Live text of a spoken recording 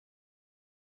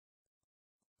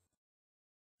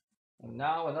And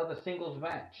now another singles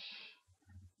match.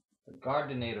 The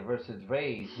Gardynator vs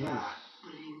Rey Zeus.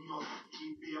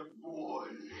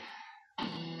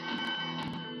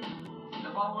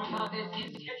 The following contest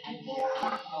is scheduled for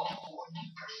one fall.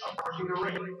 Approaching the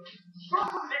ring.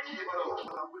 Next to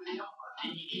the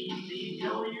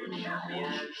ECW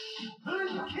champion,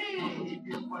 the King. And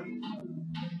his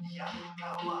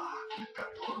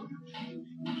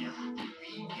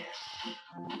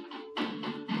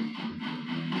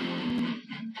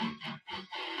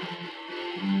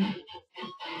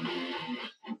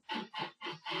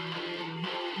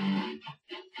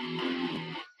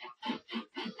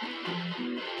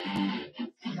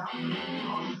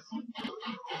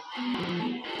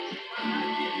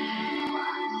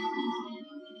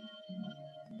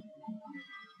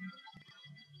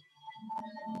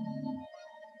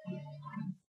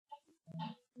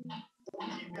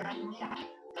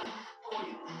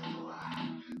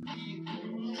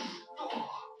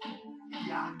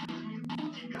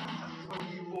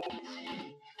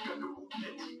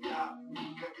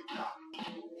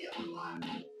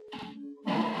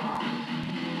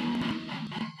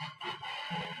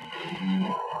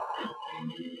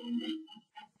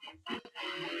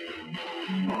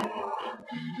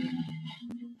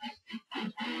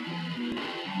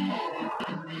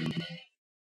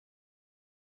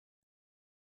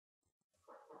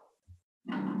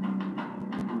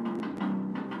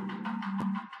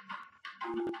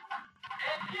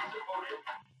opponent,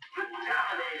 the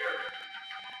Gardynator.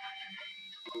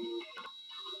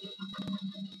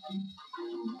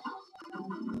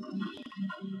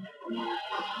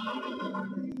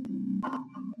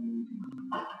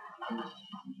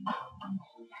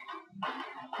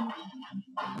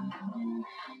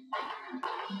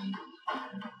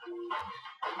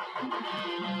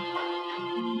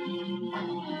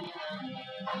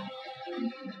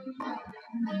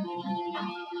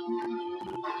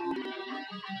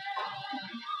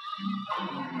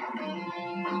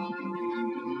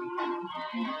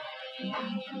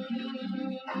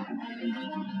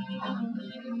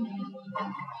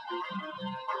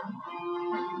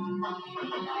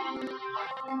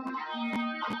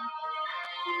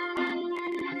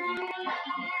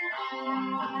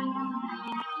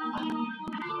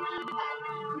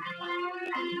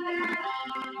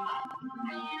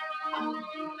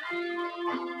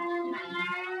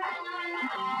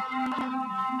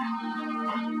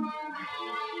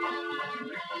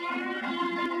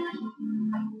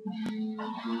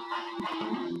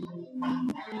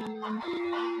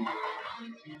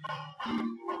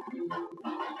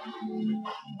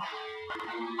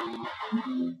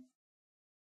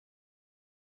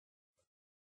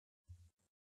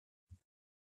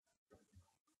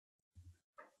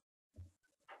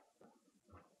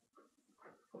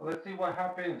 Let's see what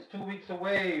happens 2 weeks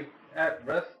away at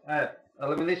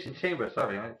Elimination Chamber.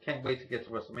 Sorry, I can't wait to get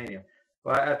to WrestleMania.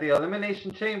 But at the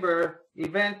Elimination Chamber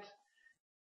event,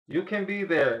 you can be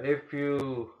there if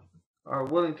you are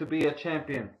willing to be a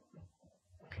champion.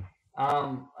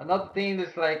 Another thing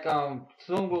is like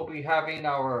soon we'll be having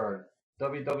our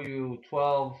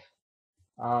WW12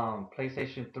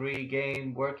 PlayStation 3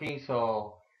 game working,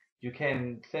 so you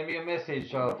can send me a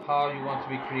message of how you want to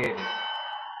be created.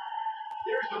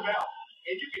 There's the bell,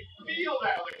 and you can feel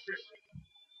that electricity.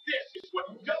 This is what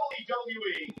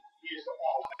WWE is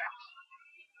all about.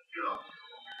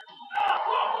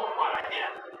 Whoa, what a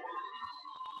hit!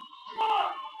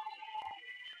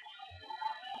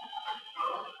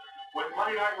 When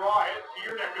Monday Night Raw heads to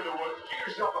your neck of the woods, do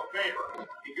yourself a favor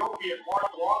and go be a part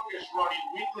of the longest running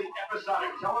weekly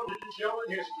episodic television show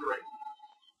in history.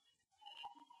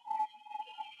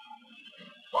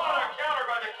 What a counter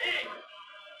by the King!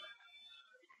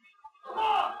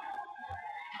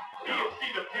 You can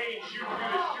see the pain shoot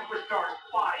through the superstar's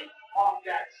body off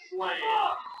that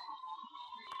slam.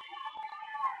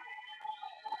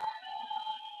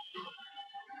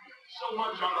 So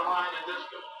much on the line in this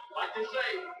one. Like they say,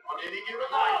 on any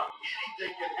given night,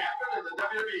 anything can happen in the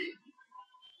WWE.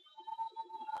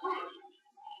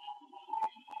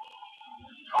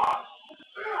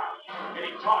 And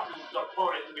he tosses his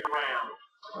opponent to the ground.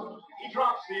 He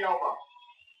drops the elbow.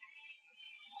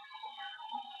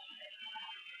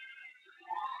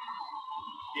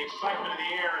 The excitement in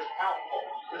the air is palpable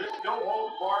for this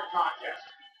no-holds-barred contest.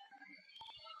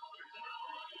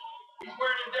 He's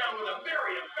wearing him down with a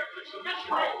very effective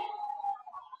submission hold.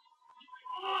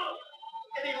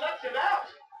 And he lets him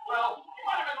out. Well, he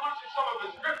might have been losing some of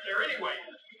his grip there anyway.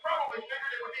 He probably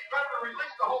figured it would be better to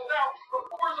release the hold out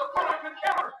before his opponent could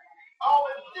counter.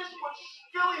 Oh, and this one's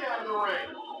spilling out of the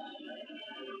ring.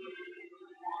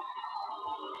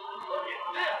 Look at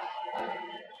this.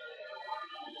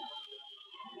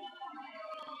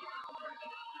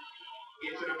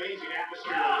 amazing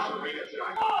atmosphere in this arena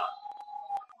tonight.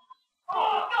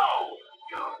 Oh, no!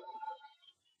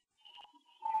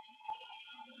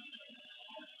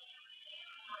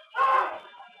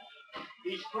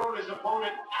 He's thrown his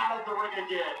opponent out of the ring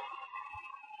again.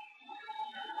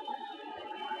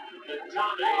 The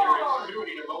Dominator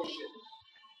exuding emotion.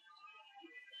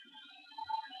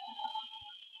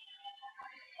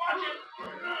 Watch it!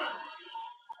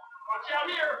 Watch out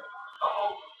here! Uh-oh,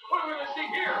 what are we going to see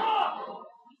here?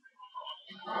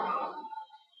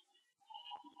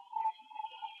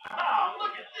 Ah,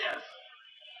 look at this!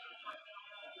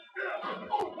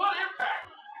 Oh, what impact!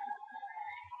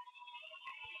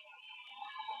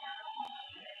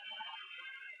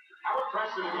 How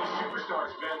impressive have these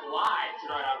superstars been live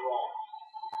tonight on Raw?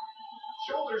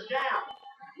 Shoulders down.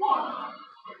 1,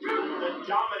 2. The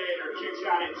Dominator kicks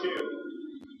out at 2.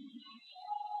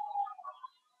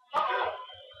 Uh-oh.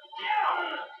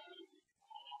 Yeah.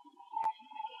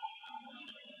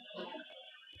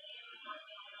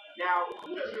 Now,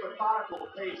 who does a methodical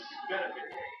pace benefit?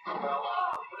 Well,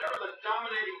 whenever the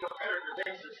dominating competitor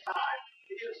takes his time,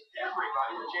 it gives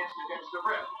everybody a chance to catch the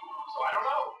rip. So I don't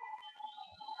know.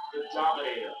 The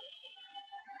Dominator.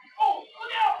 Oh,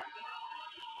 look out!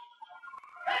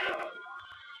 Hey!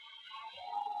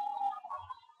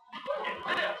 Look at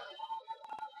this!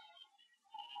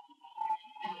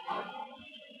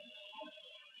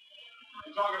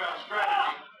 Talk about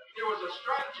strategy. There was a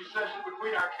strategy session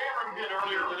between our cameramen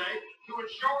earlier today to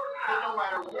ensure that no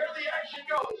matter where the action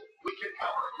goes, we can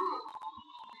cover it.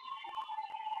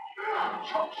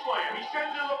 Choke slam. He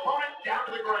sends his opponent down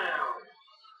to the ground.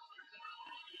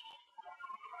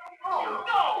 Oh,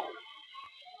 no!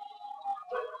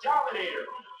 The Dominator.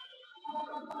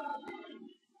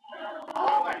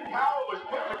 All that power was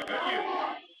put to good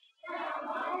use.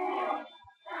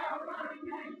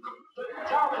 The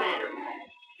Dominator.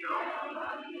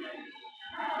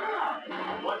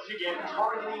 Once again,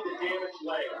 targeting the damaged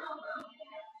leg.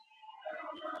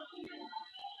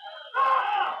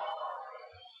 Ah!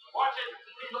 Watch it.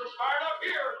 He looks fired up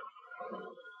here.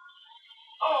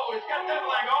 Oh, he's got that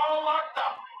leg all locked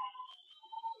up.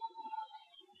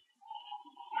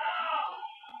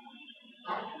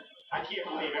 I can't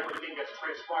believe everything that's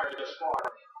transpired thus far.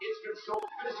 It's been so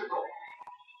physical.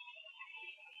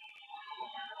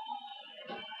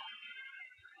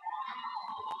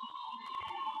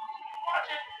 Watch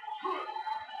it.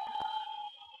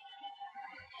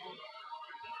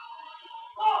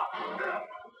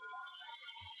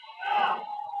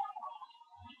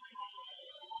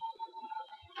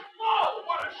 Oh,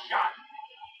 what a shot.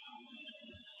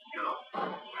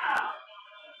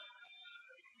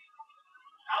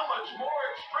 How much more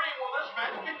extreme will this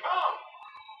match become?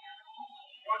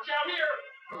 Watch out here.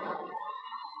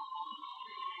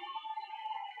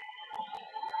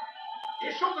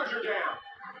 His shoulders are down.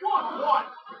 1,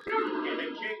 2. And the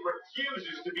King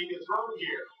refuses to be dethroned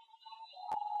here.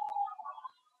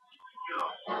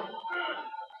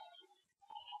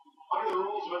 Under the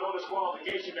rules of a no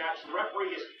disqualification match, the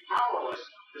referee is powerless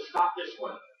to stop this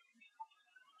one.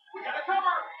 We got to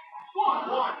cover.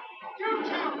 1, 2,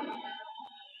 2.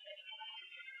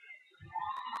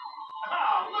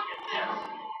 Ah, look at this.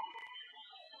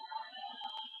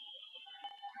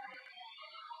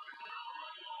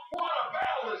 What a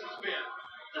battle this has been.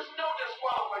 There's no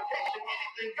disqualification.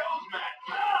 Anything goes match.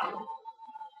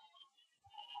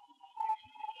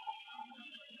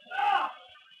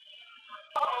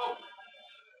 Uh-oh.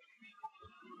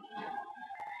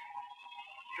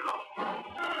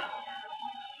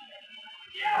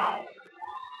 Yeah.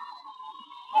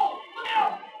 Oh, look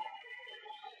out.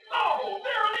 Oh,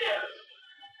 there it is.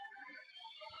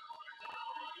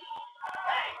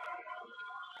 Hey.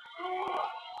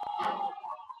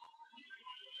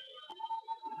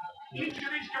 Each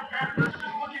of these competitors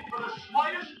is looking for the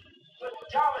slightest, the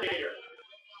Dominator.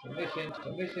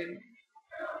 Submission.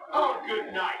 Oh, good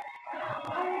night.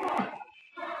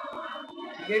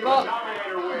 He gave The up.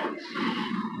 Dominator wins.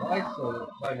 Nice, so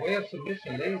by way of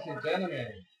submission, ladies and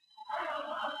gentlemen,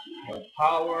 the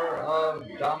power of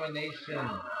domination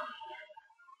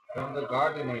from the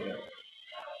Gardynator.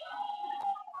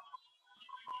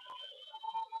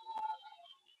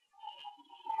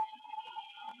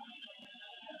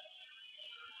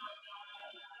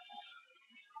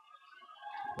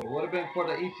 It would have been for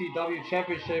the ECW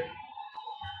Championship.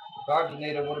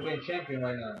 Gardynator would have been champion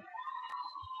right now.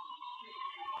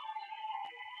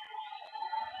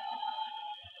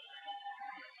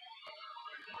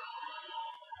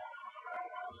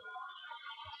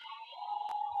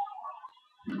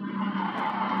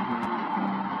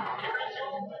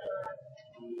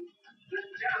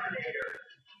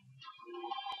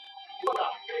 What a